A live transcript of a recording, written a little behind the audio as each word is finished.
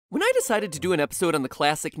When I decided to do an episode on the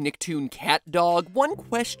classic Nicktoon CatDog, one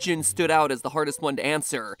question stood out as the hardest one to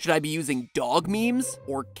answer. Should I be using dog memes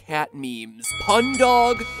or cat memes? Pun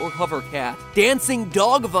dog or hover cat? Dancing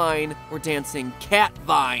dog vine or dancing cat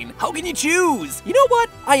vine? How can you choose? You know what?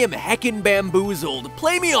 I am heckin' bamboozled.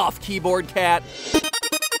 Play me off, keyboard cat.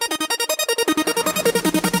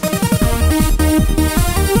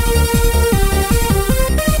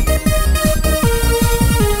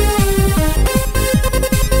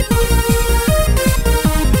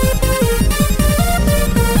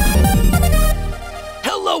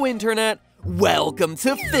 Internet. Welcome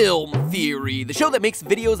to Film Theory, the show that makes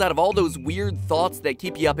videos out of all those weird thoughts that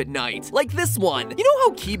keep you up at night. Like this one. You know how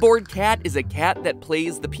Keyboard Cat is a cat that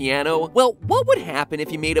plays the piano? Well, what would happen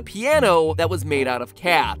if you made a piano that was made out of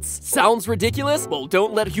cats? Sounds ridiculous? Well,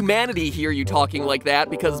 don't let humanity hear you talking like that,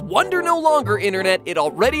 because wonder no longer, Internet, it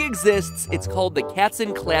already exists. It's called the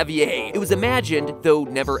Katzenclavier. It was imagined, though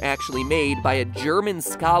never actually made, by a German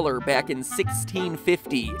scholar back in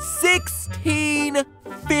 1650.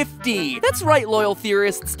 1650! That's right, loyal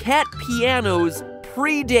theorists, cat pianos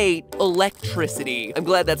predate electricity. I'm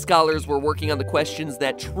glad that scholars were working on the questions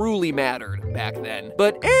that truly mattered back then.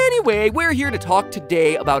 But anyway, we're here to talk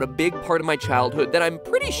today about a big part of my childhood that I'm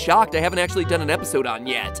pretty shocked I haven't actually done an episode on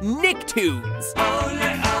yet. Nicktoons.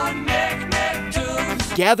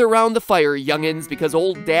 Gather round the fire, youngins, because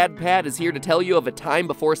old Dad Pat is here to tell you of a time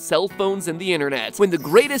before cell phones and the internet, when the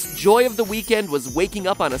greatest joy of the weekend was waking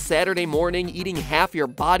up on a Saturday morning, eating half your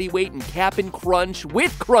body weight in Cap'n Crunch,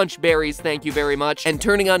 with Crunch Berries, thank you very much, and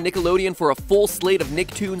turning on Nickelodeon for a full slate of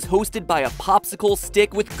Nicktoons hosted by a popsicle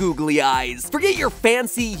stick with googly eyes. Forget your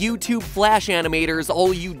fancy YouTube flash animators,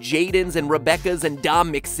 all you Jadens and Rebeccas and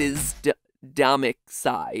Domixes.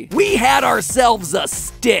 Domixi. We had ourselves a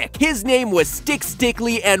stick. His name was Stick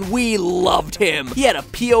Stickly and we loved him. He had a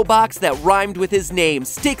P.O. box that rhymed with his name.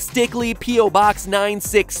 Stick Stickly, P.O. Box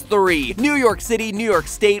 963. New York City, New York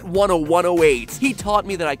State, 10108. He taught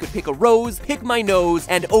me that I could pick a rose, pick my nose,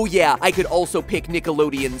 and oh yeah, I could also pick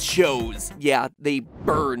Nickelodeon's shows. Yeah, they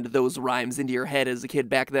burned those rhymes into your head as a kid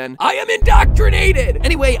back then. I am indoctrinated!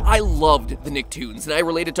 Anyway, I loved the Nicktoons and I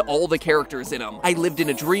related to all the characters in them. I lived in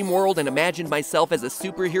a dream world and imagined myself as a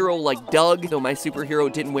superhero like Doug, though my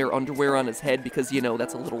superhero didn't wear underwear on his head because, you know,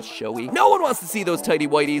 that's a little showy. No one wants to see those tighty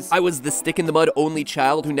whities. I was the stick-in-the-mud only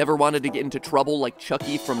child who never wanted to get into trouble like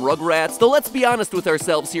Chucky from Rugrats. Though let's be honest with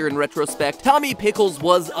ourselves here in retrospect, Tommy Pickles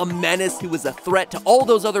was a menace who was a threat to all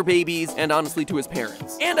those other babies and honestly to his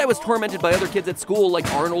parents. And I was tormented by other kids at school like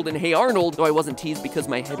Arnold and Hey Arnold, though I wasn't teased because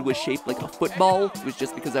my head was shaped like a football. It was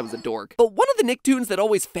just because I was a dork. But one of the Nicktoons that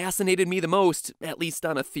always fascinated me the most, at least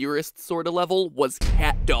on a theorist sort of level, was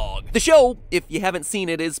CatDog. The show, if you haven't seen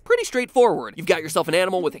it, is pretty straightforward. You've got yourself an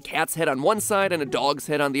animal with a cat's head on one side and a dog's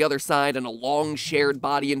head on the other side and a long shared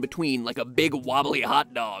body in between, like a big wobbly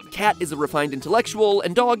hot dog. Cat is a refined intellectual,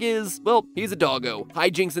 and dog is, well, he's a doggo.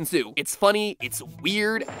 Hijinks ensue. It's funny, it's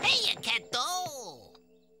weird. Hey, CatDog!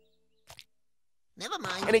 Never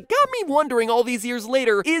mind. And it got me wondering all these years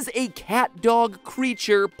later, is a cat-dog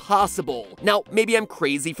creature possible? Now, maybe I'm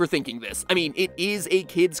crazy for thinking this. I mean, it is a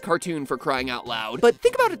kid's cartoon for crying out loud. But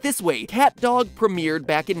think about it this way. CatDog premiered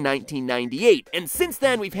back in 1998, and since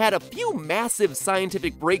then we've had a few massive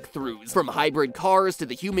scientific breakthroughs, from hybrid cars to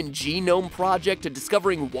the Human Genome Project to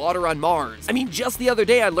discovering water on Mars. I mean, just the other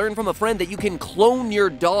day I learned from a friend that you can clone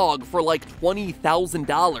your dog for like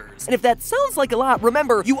 $20,000. And if that sounds like a lot,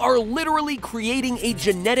 remember, you are literally creating a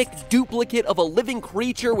genetic duplicate of a living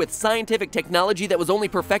creature with scientific technology that was only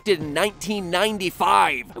perfected in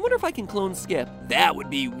 1995. I wonder if I can clone Skip. That would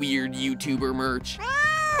be weird YouTuber merch.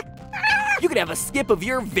 You could have a Skip of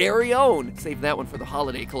your very own. Save that one for the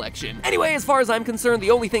holiday collection. Anyway, as far as I'm concerned, the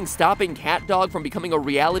only thing stopping CatDog from becoming a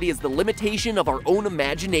reality is the limitation of our own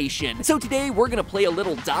imagination. So today, we're gonna play a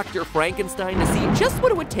little Dr. Frankenstein to see just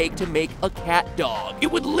what it would take to make a cat dog.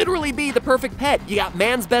 It would literally be the perfect pet. You got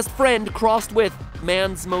man's best friend crossed with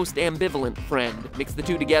man's most ambivalent friend. Mix the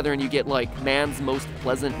two together and you get like man's most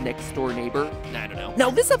pleasant next door neighbor. I don't know.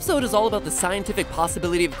 Now this episode is all about the scientific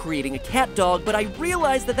possibility of creating a cat dog, but I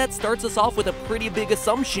realize that starts us off with a pretty big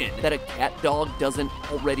assumption that a cat dog doesn't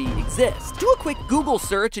already exist. Do a quick Google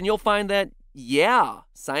search and you'll find that, yeah,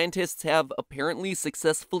 scientists have apparently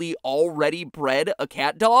successfully already bred a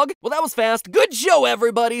cat dog. Well, that was fast. Good show,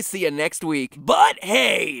 everybody. See you next week. But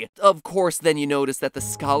hey, of course, then you notice that the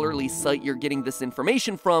scholarly site you're getting this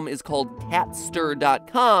information from is called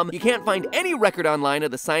catster.com. You can't find any record online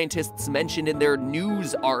of the scientists mentioned in their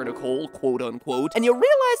news article, quote unquote, and you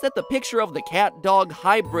realize that the picture of the cat dog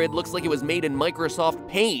hybrid looks like it was made in Microsoft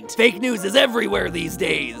Paint. Fake news is everywhere these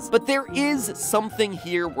days. But there is something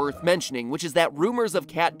here worth mentioning, which is that rumors of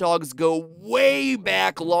cat dogs go way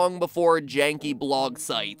back long before janky blog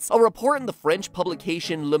sites. A report in the French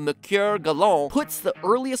publication Le Mercure Galant puts the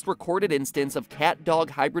earliest recorded instance of cat-dog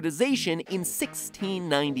hybridization in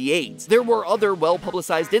 1698. There were other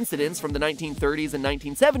well-publicized incidents from the 1930s and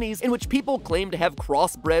 1970s in which people claimed to have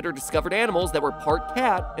crossbred or discovered animals that were part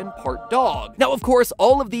cat and part dog. Now, of course,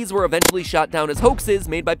 all of these were eventually shot down as hoaxes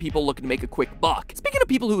made by people looking to make a quick buck. Speaking of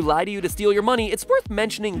people who lie to you to steal your money, it's worth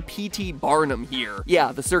mentioning P.T. Barnum here. Yeah,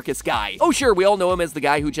 the circus guy. Oh sure, we all know him as the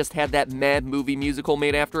guy who just had that Mad movie musical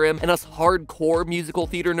made after him, and us hardcore musical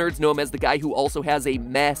theater nerds know him as the guy who also has a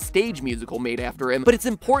mass stage musical made after him. But it's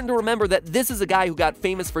important to remember that this is a guy who got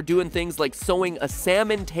famous for doing things like sewing a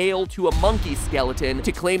salmon tail to a monkey skeleton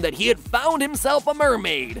to claim that he had found himself a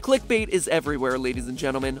mermaid. Clickbait is everywhere, ladies and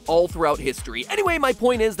gentlemen, all throughout history. Anyway, my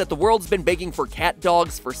point is that the world's been begging for cat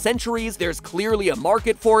dogs for centuries. There's clearly a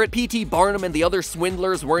market for it. P.T. Barnum and the other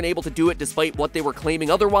swindlers weren't able to do it despite what they were claiming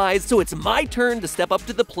otherwise, so it's my turn to step up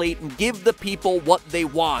to the plate and give the people what they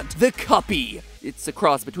want. The Cuppy. It's a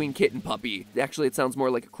cross between kitten puppy. Actually, it sounds more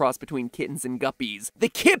like a cross between kittens and guppies. The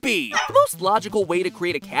Kippy! The most logical way to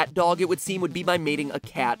create a cat dog, it would seem, would be by mating a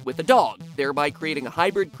cat with a dog, thereby creating a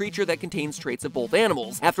hybrid creature that contains traits of both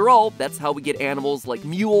animals. After all, that's how we get animals like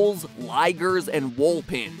mules, ligers, and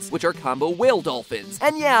wolpins, which are combo whale dolphins.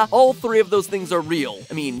 And yeah, all three of those things are real.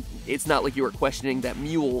 I mean, it's not like you were questioning that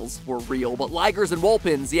mules were real, but ligers and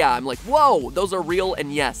wolpins, yeah, I'm like, whoa, those are real,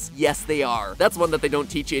 and yes, they are. That's one that they don't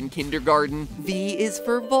teach you in kindergarten. V is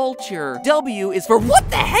for vulture. W is for what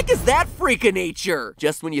the heck is that freak of nature?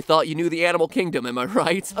 Just when you thought you knew the animal kingdom, am I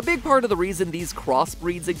right? A big part of the reason these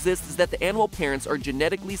crossbreeds exist is that the animal parents are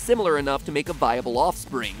genetically similar enough to make a viable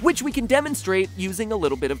offspring, which we can demonstrate using a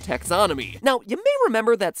little bit of taxonomy. Now, you may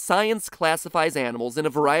remember that science classifies animals in a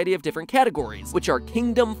variety of different categories, which are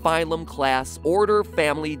kingdom, phylum, class, order,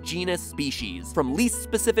 family, genus, species, from least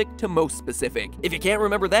specific to most specific. If you can't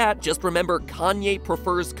remember that, just remember Kanye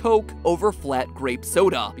prefers Coke over flat grape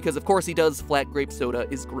soda, because of course he does. Flat grape soda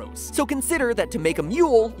is gross. So consider that to make a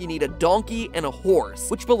mule, you need a donkey and a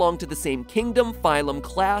horse, which belong to the same kingdom, phylum,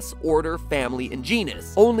 class, order, family, and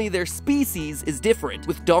genus. Only their species is different,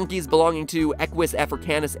 with donkeys belonging to Equus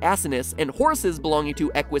africanus asinus and horses belonging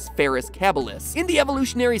to Equus ferus cabilis. In the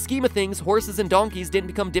evolutionary scheme of things, horses and donkeys didn't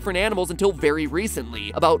become different animals until very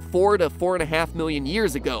recently, about 4 to 4.5 million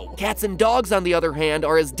years ago. Cats and dogs, on the other hand,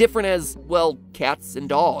 are as different as, well, cats and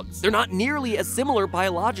dogs. They're not nearly as similar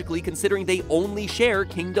biologically, considering they only share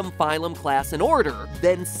kingdom, phylum, class, and order,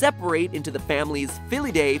 then separate into the families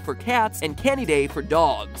Felidae for cats and Canidae for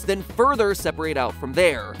dogs, then further separate out from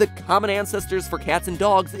there. The common ancestors for cats and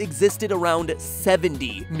dogs existed around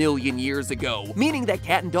 70 million years ago, meaning that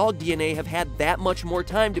cat and dog DNA have had that much more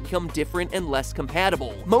time to become different and less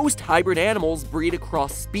compatible. Most hybrid animals breed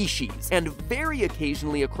across species, and very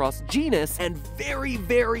occasionally across genus, and very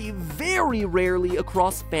rarely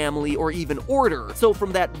across family or even order. So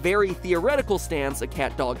from that very theoretical stance, a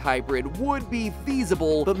cat-dog hybrid would be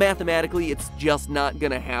feasible, but mathematically it's just not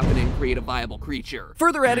gonna happen and create a viable creature.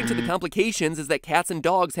 Further adding to the complications is that cats and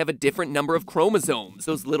dogs have a different number of chromosomes,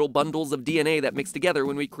 those little bundles of DNA that mix together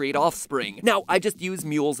when we create offspring. Now, I just use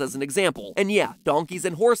mules as an example, and yeah, donkeys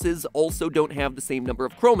and horses also don't have the same number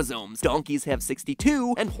of chromosomes. Donkeys have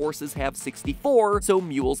 62, and horses have 64, so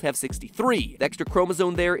mules have 63. The extra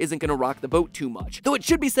chromosome there isn't gonna rock the boat too much. Though it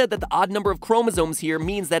should be said that the odd number of chromosomes here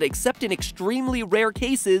means that except in extremely rare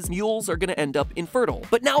cases, mules are gonna end up infertile.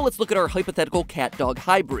 But now let's look at our hypothetical cat-dog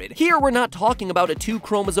hybrid. Here we're not talking about a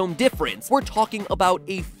 2-chromosome difference, we're talking about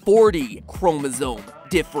a 40-chromosome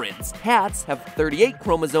difference. Cats have 38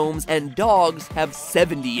 chromosomes and dogs have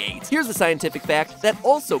 78. Here's a scientific fact that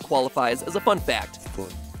also qualifies as a fun fact.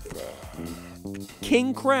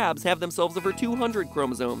 King crabs have themselves over 200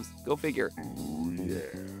 chromosomes. Go figure.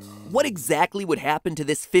 What exactly would happen to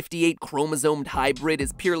this 58-chromosomed hybrid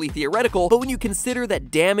is purely theoretical, but when you consider that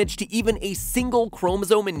damage to even a single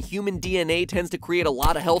chromosome in human DNA tends to create a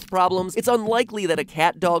lot of health problems, it's unlikely that a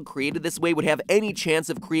cat dog created this way would have any chance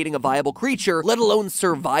of creating a viable creature, let alone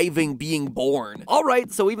surviving being born.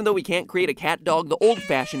 Alright, so even though we can't create a cat dog the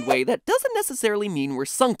old-fashioned way, that doesn't necessarily mean we're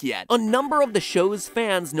sunk yet. A number of the show's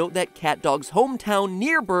fans note that CatDog's hometown,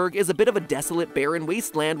 Nearburg, is a bit of a desolate, barren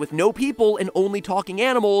wasteland with no people and only talking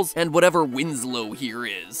animals, and whatever Winslow here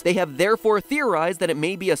is. They have therefore theorized that it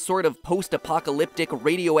may be a sort of post-apocalyptic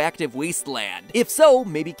radioactive wasteland. If so,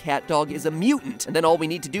 maybe CatDog is a mutant, and then all we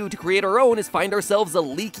need to do to create our own is find ourselves a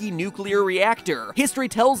leaky nuclear reactor. History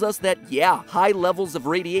tells us that, yeah, high levels of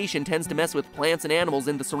radiation tends to mess with plants and animals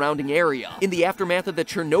in the surrounding area. In the aftermath of the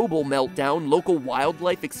Chernobyl meltdown, local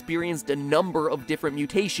wildlife experienced a number of different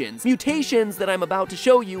mutations. Mutations that I'm about to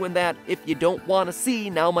show you, and that, if you don't want to see,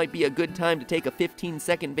 now might be a good time to take a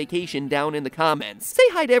 15-second vacation down in the comments. Say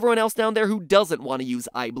hi to everyone else down there who doesn't want to use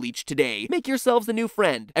eye bleach today. Make yourselves a new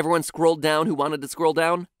friend. Everyone scrolled down who wanted to scroll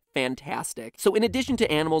down? Fantastic. So in addition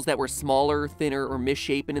to animals that were smaller, thinner, or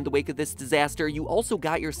misshapen in the wake of this disaster, you also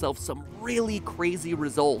got yourself some really crazy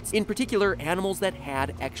results. In particular, animals that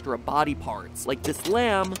had extra body parts, like this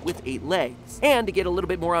lamb with 8 legs. And to get a little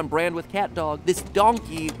bit more on brand with CatDog, this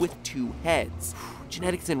donkey with 2 heads.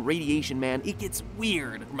 Genetics and radiation, man, it gets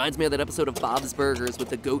weird. Reminds me of that episode of Bob's Burgers with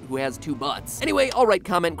the goat who has 2 butts. Anyway, alright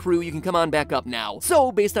comment crew, you can come on back up now. So,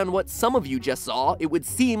 based on what some of you just saw, it would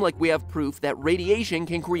seem like we have proof that radiation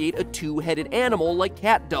can create a 2-headed animal like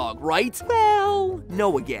CatDog, right? Well,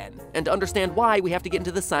 no again. And to understand why, we have to get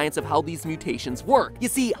into the science of how these mutations work. You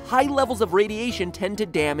see, high levels of radiation tend to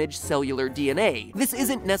damage cellular DNA. This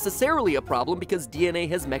isn't necessarily a problem because DNA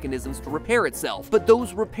has mechanisms to repair itself, but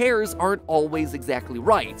those repairs aren't always exactly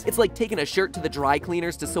right. It's like taking a shirt to the dry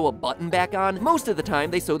cleaners to sew a button back on. Most of the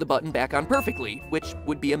time, they sew the button back on perfectly, which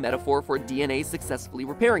would be a metaphor for DNA successfully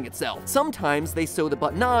repairing itself. Sometimes they sew the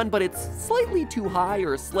button on, but it's slightly too high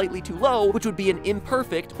or slightly too low, which would be an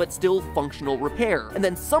imperfect but still functional repair. And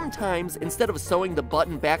then sometimes, instead of sewing the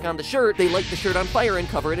button back on the shirt, they light the shirt on fire and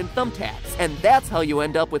cover it in thumbtacks. And that's how you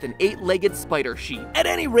end up with an 8-legged spider sheep. At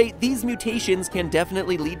any rate, these mutations can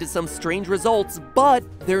definitely lead to some strange results, but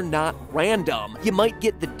they're not random. You might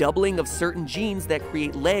get the doubling of certain genes that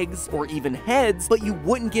create legs or even heads, but you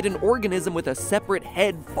wouldn't get an organism with a separate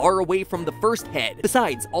head far away from the first head.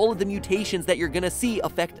 Besides, all of the mutations that you're gonna see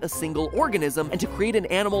affect a single organism, and to create an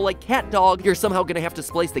animal like CatDog, you're somehow gonna have to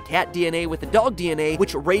splice the cat DNA with the dog DNA,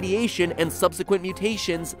 which radiation and subsequent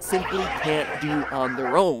mutations simply can't do on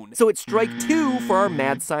their own. So it's strike 2 for our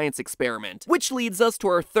mad science experiment, which leads us to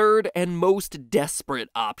our third and most desperate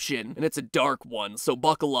option, and it's a dark one, so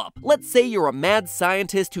buckle up. Let's say you're a mad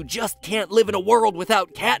scientist who just can't live in a world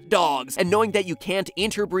without cat dogs, and knowing that you can't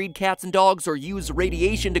interbreed cats and dogs or use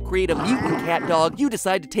radiation to create a mutant cat dog, you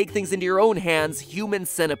decide to take things into your own hands, human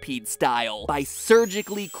centipede style, by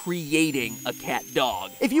surgically creating a cat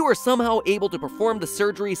dog. If you were somehow able to perform the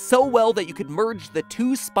surgery so well that you could merge the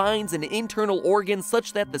 2 spines and internal organs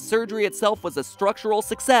such that the surgery itself was a structural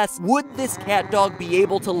success, would this cat dog be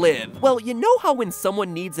able to live? Well, you know how when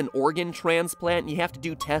someone needs an organ transplant, you have to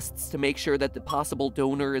do tests to make sure that the possible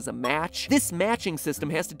donor is a match? This matching system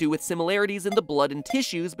has to do with similarities in the blood and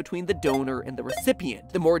tissues between the donor and the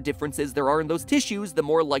recipient. The more differences there are in those tissues, the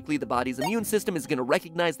more likely the body's immune system is going to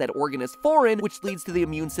recognize that organ as foreign, which leads to the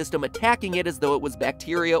immune system attacking it as though it was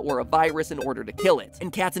bacteria or a virus in order to kill it.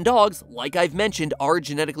 And cats and dogs, like I've mentioned, are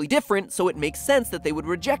genetically different, so it makes sense that they would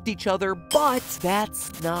reject each other, but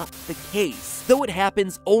that's not the case. Though it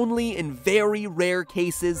happens only in very rare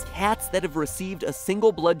cases, cats that have received a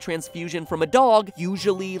single blood transfusion from a dog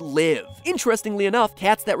usually live. Interestingly enough,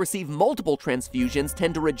 cats that receive multiple transfusions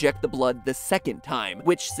tend to reject the blood the second time,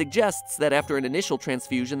 which suggests that after an initial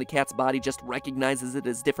transfusion, the cat's body just recognizes it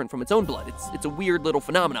as different from its own blood. It's a weird little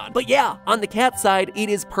phenomenon. But yeah, on the cat side, it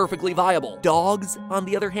is perfectly viable. Dogs, on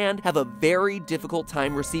the other hand, have a very difficult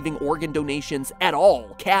time receiving organ donations at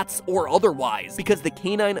all, cats or otherwise, because the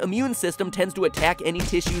canine immune system tends to attack any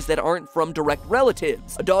tissues that aren't from direct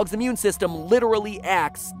relatives. A dog's immune system literally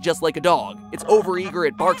acts just like a dog. It's overeager,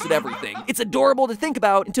 it barks at everything. It's adorable to think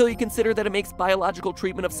about until you consider that it makes biological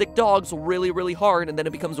treatment of sick dogs really, really hard, and then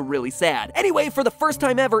it becomes really sad. Anyway, for the first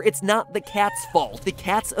time ever, it's not the cat's fault. The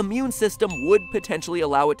cat's immune system would potentially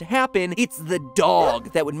allow it to happen. It's the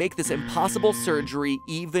dog that would make this impossible surgery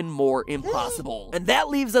even more impossible. And that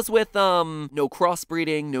leaves us with, no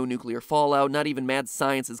crossbreeding, no nuclear fallout, not even mad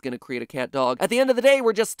science is gonna create a cat dog. At the end of the day,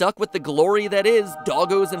 we're just stuck with the glory that is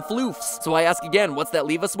doggos and floofs. So I ask again, what's that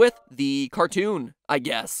leave us with? The cartoon, I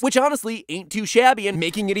guess. Which honestly ain't too shabby, and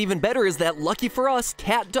making it even better is that, lucky for us,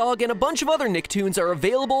 CatDog and a bunch of other NickToons are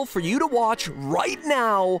available for you to watch right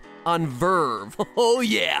now on Verve. Oh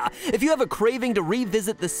yeah! If you have a craving to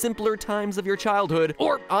revisit the simpler times of your childhood,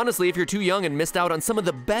 or honestly, if you're too young and missed out on some of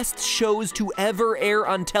the best shows to ever air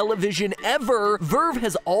on television ever, Verve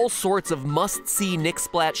has all sorts of must-see Nick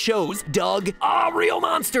Splat shows. Doug, Real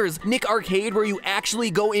Monsters, Nick Arcade, where you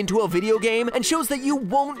actually go into a video game, and shows that you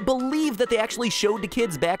won't believe that they actually showed to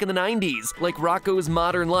kids back in the 90s, like Rocko's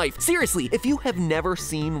Modern Life. Seriously, if you have never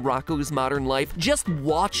seen Rocko's Modern Life, just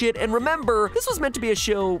watch it and remember, this was meant to be a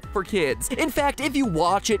show for kids. In fact, if you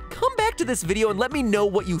watch it, come back to this video and let me know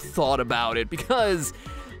what you thought about it, because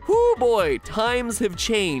whoo boy, times have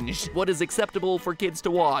changed. What is acceptable for kids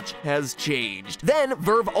to watch has changed. Then,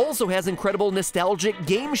 Verve also has incredible nostalgic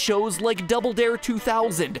game shows like Double Dare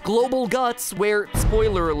 2000, Global Guts, where,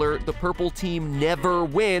 spoiler alert, the purple team never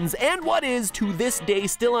wins, and what is, to this day,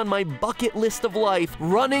 still on my bucket list of life,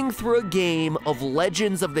 running through a game of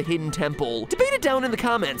Legends of the Hidden Temple. Debate it down in the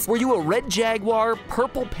comments. Were you a red jaguar,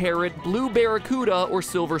 purple parrot, blue barracuda, or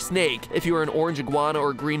silver snake? If you are an orange iguana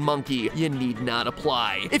or green monkey, you need not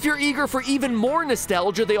apply. If you're eager for even more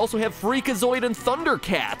nostalgia, they also have Freakazoid and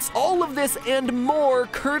Thundercats. All of this and more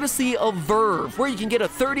courtesy of Verve, where you can get a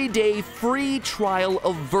 30-day free trial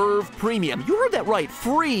of Verve Premium. You heard that right,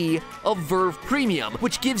 free of Verve Premium,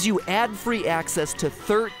 which gives you ad-free access to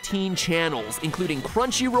 13 channels, including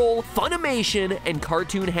Crunchyroll, Funimation, and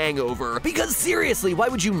Cartoon Hangover. Because seriously, why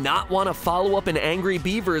would you not want to follow up an Angry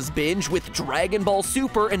Beavers binge with Dragon Ball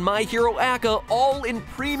Super and My Hero Aka all in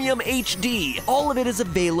Premium HD? All of it is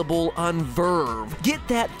available on Verve. Get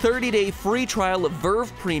that 30-day free trial of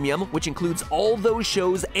Verve Premium, which includes all those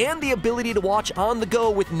shows and the ability to watch on the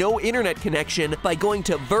go with no internet connection, by going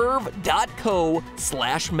to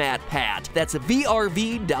verve.co/MattPat. That's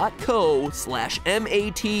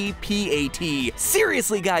vrv.co/MattPat.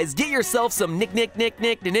 Seriously, guys, get yourself some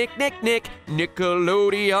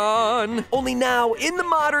Nickelodeon. Only now, in the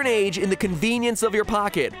modern age, in the convenience of your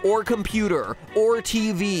pocket, or computer, or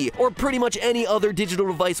TV, or pretty much any other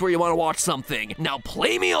digital device where you want to watch something. Now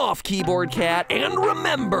play me off, keyboard cat, and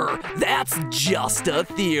remember, that's just a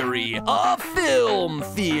theory. A film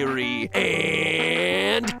theory.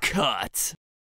 And cut.